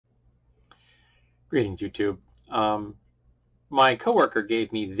Greetings, YouTube. My coworker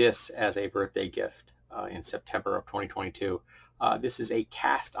gave me this as a birthday gift in September of 2022. This is a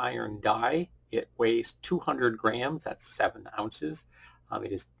cast iron die. It weighs 200 grams. That's 7 ounces.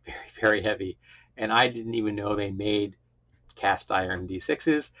 It is very, very heavy. And I didn't even know they made cast iron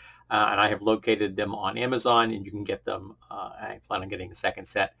D6s. And I have located them on Amazon, and you can get them. I plan on getting a second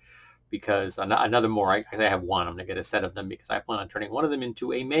set because another more. I have one. I'm going to get a set of them because I plan on turning one of them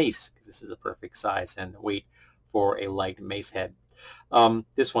into a mace, because this is a perfect size and weight for a light mace head.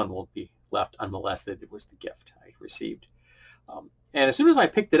 This one will be left unmolested. It was the gift I received. And as soon as I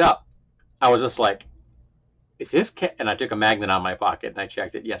picked it up, I was just like, is this, and I took a magnet out of my pocket and I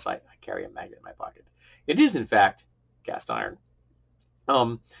checked it. Yes, I carry a magnet in my pocket. It is, in fact, cast iron.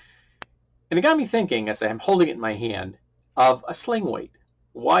 And it got me thinking, as I'm holding it in my hand, of a sling weight.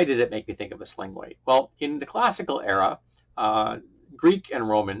 Why did it make me think of a sling weight? Well, in the classical era, Greek and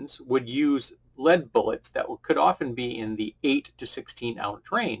Romans would use lead bullets that could often be in the 8 to 16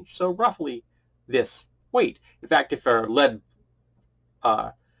 ounce range, so roughly this weight. In fact, if a lead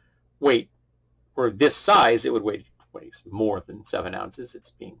weight were this size, it would weigh more than 7 ounces.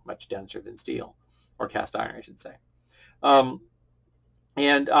 It's being much denser than steel, or cast iron, I should say.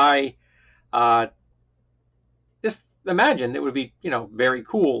 And I just imagined it would be, very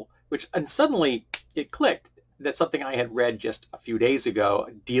cool, and suddenly it clicked. That's something I had read just a few days ago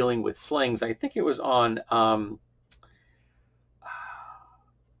dealing with slings. I think it was on,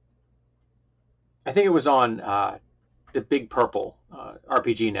 the Big Purple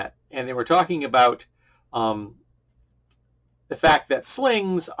RPG net, and they were talking about the fact that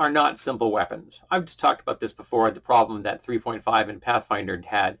slings are not simple weapons. I've just talked about this before. The problem that 3.5 in Pathfinder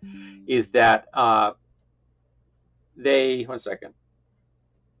had is that one second.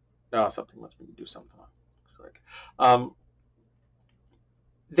 Oh, something lets me do something.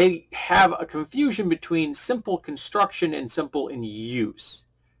 They have a confusion between simple construction and simple in use.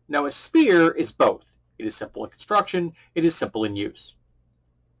 Now, a spear is both. It is simple in construction. It is simple in use.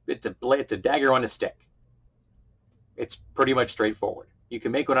 It's a dagger on a stick. It's pretty much straightforward. You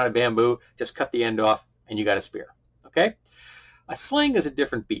can make one out of bamboo, just cut the end off, and you got a spear. Okay? A sling is a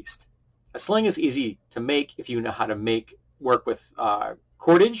different beast. A sling is easy to make if you know how to work with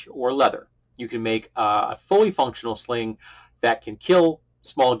cordage or leather. You can make a fully functional sling that can kill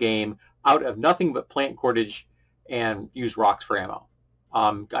small game out of nothing but plant cordage and use rocks for ammo.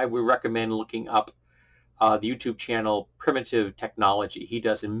 I would recommend looking up the YouTube channel Primitive Technology. He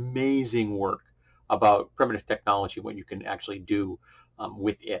does amazing work about primitive technology, what you can actually do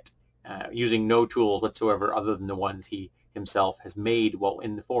with it, using no tools whatsoever other than the ones he himself has made while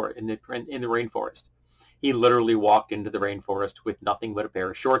in the rainforest. He literally walked into the rainforest with nothing but a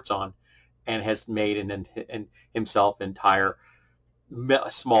pair of shorts on, and has made himself an entire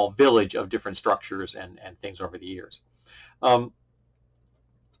small village of different structures and things over the years. And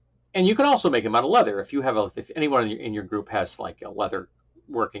you can also make them out of leather. If anyone in your group has like a leather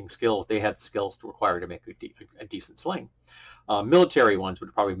working skills, they have the skills required to make a decent sling. Military ones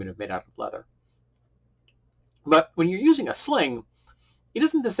would probably have been made out of leather. But when you're using a sling, it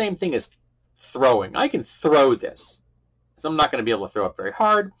isn't the same thing as throwing. I can throw this, so I'm not going to be able to throw it very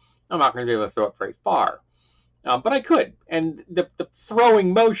hard. I'm not going to be able to throw it very far. But I could. And the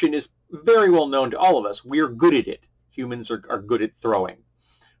throwing motion is very well known to all of us. We're good at it. Humans are good at throwing.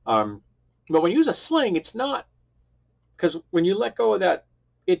 But when you use a sling, it's not, because when you let go of that,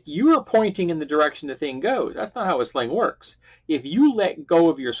 you are pointing in the direction the thing goes. That's not how a sling works. If you let go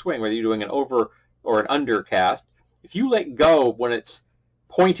of your swing, whether you're doing an over or an under cast, if you let go when it's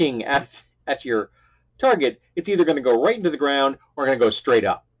pointing at your target, it's either going to go right into the ground or going to go straight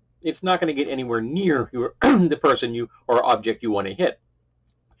up. It's not going to get anywhere near the person or object you want to hit.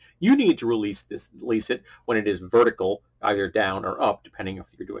 You need to release it when it is vertical, either down or up, depending if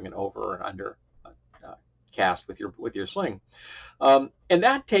you're doing an over or an under cast with your sling. And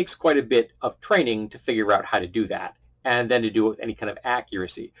that takes quite a bit of training to figure out how to do that, and then to do it with any kind of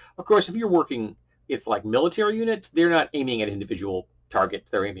accuracy. Of course, if you're working, it's like military units, they're not aiming at individual targets.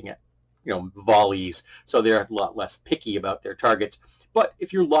 They're aiming at volleys, so they're a lot less picky about their targets. But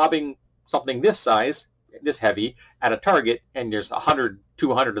if you're lobbing something this size, this heavy, at a target, and there's 100,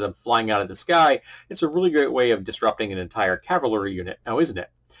 200 of them flying out of the sky, it's a really great way of disrupting an entire cavalry unit, now isn't it?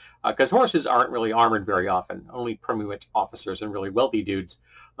 Because horses aren't really armored very often, only permanent officers and really wealthy dudes.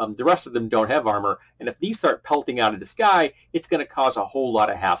 The rest of them don't have armor, and if these start pelting out of the sky, it's going to cause a whole lot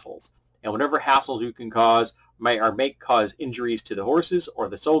of hassles. And whatever hassles you can cause may cause injuries to the horses or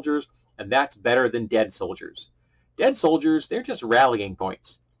the soldiers, and that's better than dead soldiers. Dead soldiers, they're just rallying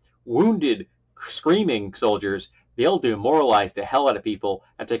points. Wounded, screaming soldiers, they'll demoralize the hell out of people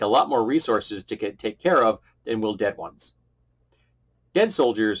and take a lot more resources to take care of than will dead ones. Dead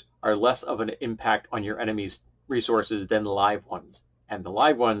soldiers are less of an impact on your enemy's resources than live ones, and the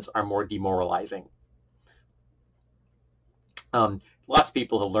live ones are more demoralizing. Lots of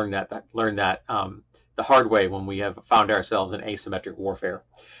people have learned that the hard way when we have found ourselves in asymmetric warfare.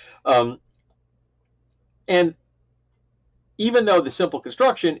 And even though the simple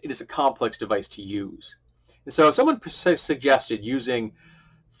construction, it is a complex device to use. And so someone suggested using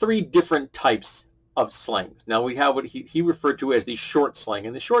 3 different types of slings. Now we have what he referred to as the short sling.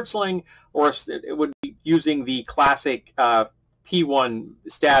 And the short sling, or it would be using the classic P1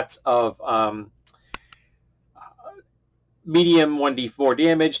 stats of medium 1d4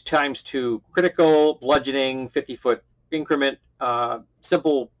 damage times 2 critical, bludgeoning, 50-foot increment,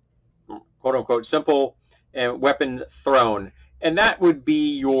 simple, quote-unquote simple, and weapon thrown. And that would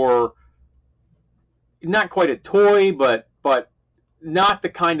be your, not quite a toy, but not the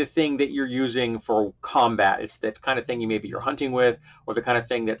kind of thing that you're using for combat. It's that kind of thing you're hunting with, or the kind of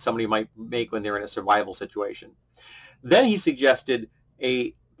thing that somebody might make when they're in a survival situation. Then he suggested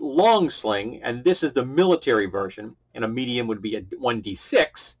a long sling, and this is the military version, and a medium would be a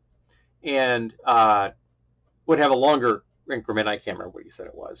 1d6, and would have a longer increment. I can't remember what you said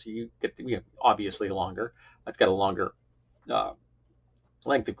it was. You get obviously longer. It's got a longer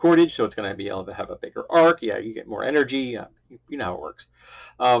length of cordage, so it's going to be able to have a bigger arc. Yeah, you get more energy. You know how it works.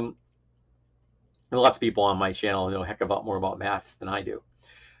 And lots of people on my channel know a heck of a lot more about maths than I do.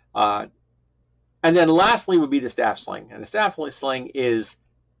 And then lastly would be the staff sling. And the staff sling is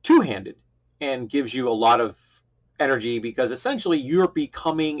two-handed and gives you a lot of energy because essentially you're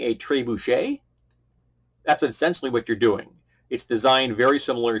becoming a trebuchet. That's essentially what you're doing. It's designed very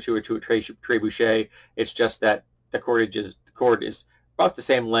similar to a trebuchet. It's just that the cord is about the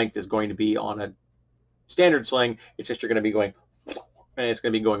same length as going to be on a standard sling. It's just you're going to be going, and it's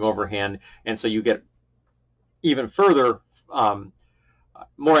going to be going overhand, and so you get even further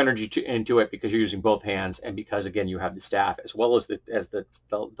more energy into it because you're using both hands, and because again you have the staff as well as the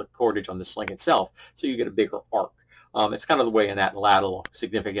cordage on the sling itself, so you get a bigger arc. It's kind of the way in that ladle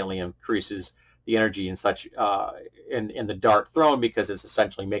significantly increases the energy and such in the dart thrown, because it's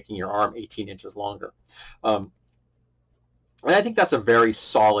essentially making your arm 18 inches longer. And I think that's a very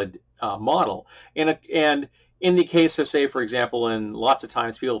solid model. And in the case of, say, for example, and lots of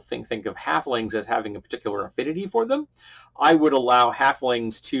times people think of halflings as having a particular affinity for them, I would allow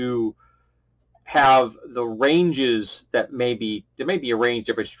halflings to have the ranges that there may be a range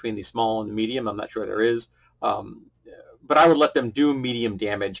difference between the small and the medium. I'm not sure there is. But I would let them do medium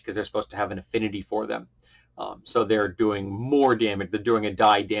damage because they're supposed to have an affinity for them. So they're doing more damage. They're doing a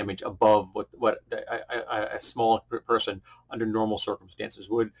die damage above what a small person under normal circumstances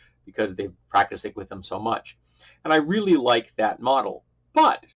would, because they've practiced it with them so much. And I really like that model.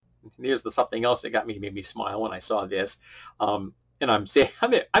 But here's something else that made me smile when I saw this. And I'm saying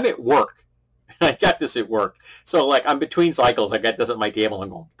I'm at work. I got this at work. So like I'm between cycles. I got this at my table. I'm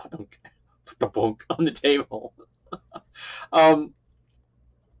going pa-dunk on the table.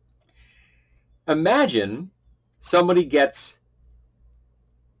 Imagine somebody gets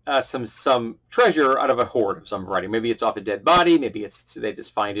some treasure out of a hoard of some variety. Maybe it's off a dead body. Maybe they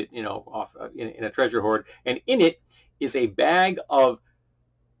just find it, off in a treasure hoard, and in it is a bag of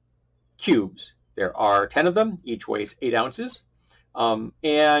cubes. There are 10 of them. Each weighs 8 ounces,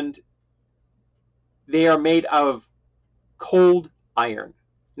 and they are made of cold iron.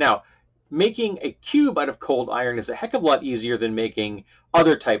 Now, making a cube out of cold iron is a heck of a lot easier than making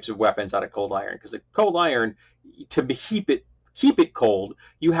other types of weapons out of cold iron, because the cold iron, to keep it cold,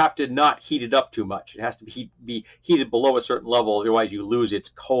 you have to not heat it up too much. It has to be heated below a certain level, otherwise you lose its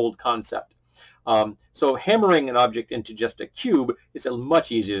cold concept. So hammering an object into just a cube is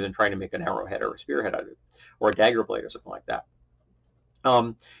much easier than trying to make an arrowhead or a spearhead out of it, or a dagger blade or something like that.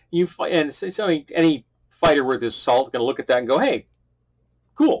 Any fighter worth his salt is going to look at that and go, hey,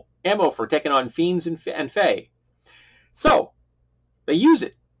 cool, ammo for taking on fiends and fae. So they use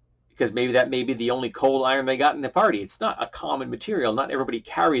it because maybe that may be the only cold iron they got in the party. It's not a common material. Not everybody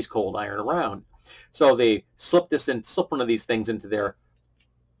carries cold iron around. So they slip one of these things into their,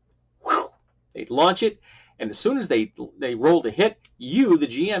 they launch it, and as soon as they roll to hit, you, the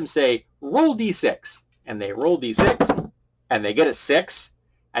GM, say, roll d6. And they roll d6, and they get a 6,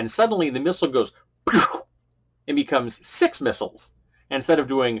 and suddenly the missile goes, and becomes 6 missiles. Instead of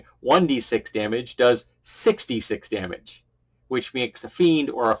doing 1d6 damage, does 66 damage, which makes a fiend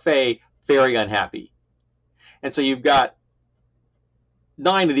or a fae very unhappy. And so you've got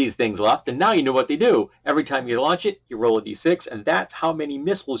 9 of these things left, and now you know what they do. Every time you launch it, you roll a d6, and that's how many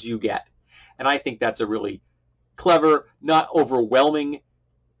missiles you get. And I think that's a really clever, not overwhelming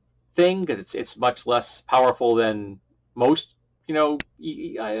thing, because it's much less powerful than most, it's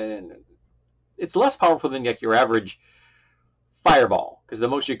less powerful than like your average fireball, because the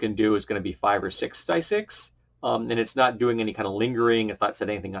most you can do is going to be 5 or 6 die 6, and it's not doing any kind of lingering. It's not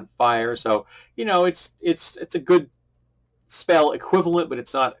setting anything on fire. So it's a good spell equivalent, but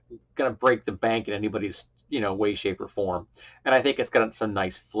it's not going to break the bank in anybody's way, shape, or form. And I think it's got some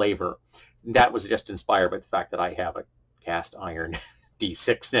nice flavor. That was just inspired by the fact that I have a cast iron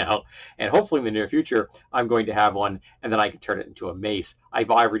D6 now, and hopefully in the near future I'm going to have one, and then I can turn it into a mace. I've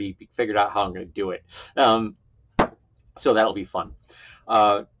already figured out how I'm going to do it, so that'll be fun,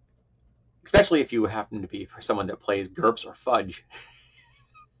 especially if you happen to be someone that plays GURPS or Fudge.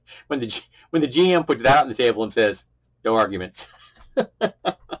 when the GM puts that on the table and says no arguments.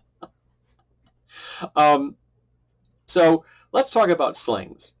 So let's talk about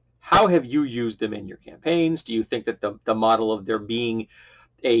slings. How have you used them in your campaigns? Do you think that the model of there being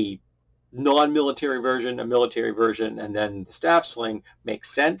a non-military version, a military version, and then the staff sling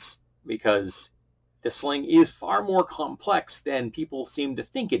makes sense? Because the sling is far more complex than people seem to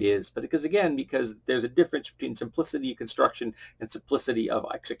think it is. But because there's a difference between simplicity of construction and simplicity of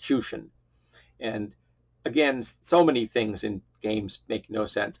execution. And again, so many things in games make no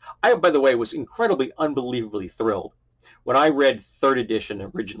sense. I, by the way, was incredibly, unbelievably thrilled when I read 3rd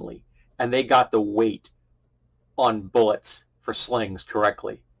edition originally, and they got the weight on bullets for slings correct.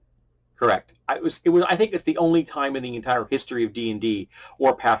 I think it's the only time in the entire history of D&D,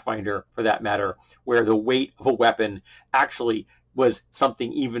 or Pathfinder for that matter, where the weight of a weapon actually was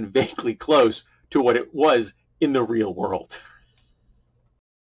something even vaguely close to what it was in the real world.